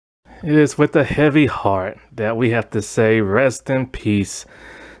It is with a heavy heart that we have to say rest in peace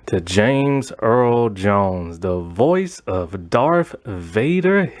to James Earl Jones, the voice of Darth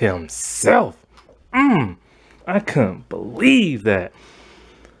Vader himself. I couldn't believe that.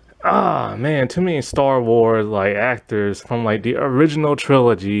 Ah, man, too many Star Wars like actors from like the original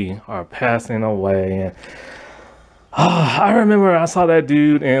trilogy are passing away. And I remember I saw that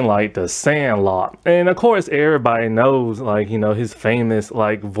dude in like The Sandlot. And of course, everybody knows like, his famous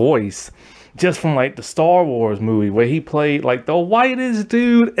like voice just from like the Star Wars movie where he played like the whitest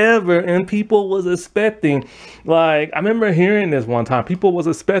dude ever, and people was expecting, like, I remember hearing this one time, people was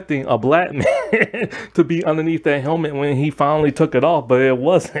expecting a black man to be underneath that helmet when he finally took it off, but it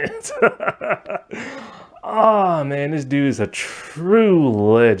wasn't. Oh man, this dude is a true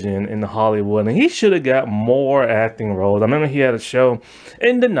legend in Hollywood, and he should have got more acting roles. I remember he had a show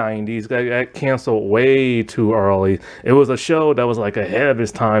in the 90s that got canceled way too early. It was a show that was like ahead of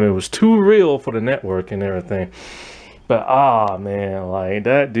its time. It was too real for the network and everything. But man, like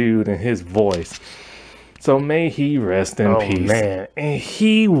that dude and his voice. So may he rest in peace. Man, and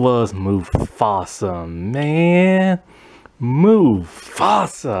he was Mufasa, man.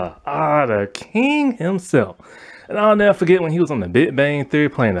 Mufasa, the king himself. And I'll never forget when he was on the Big Bang Theory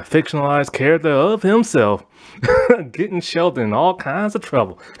playing a fictionalized character of himself, getting Sheldon in all kinds of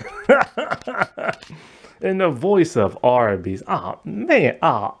trouble. And the voice of Arby's, man,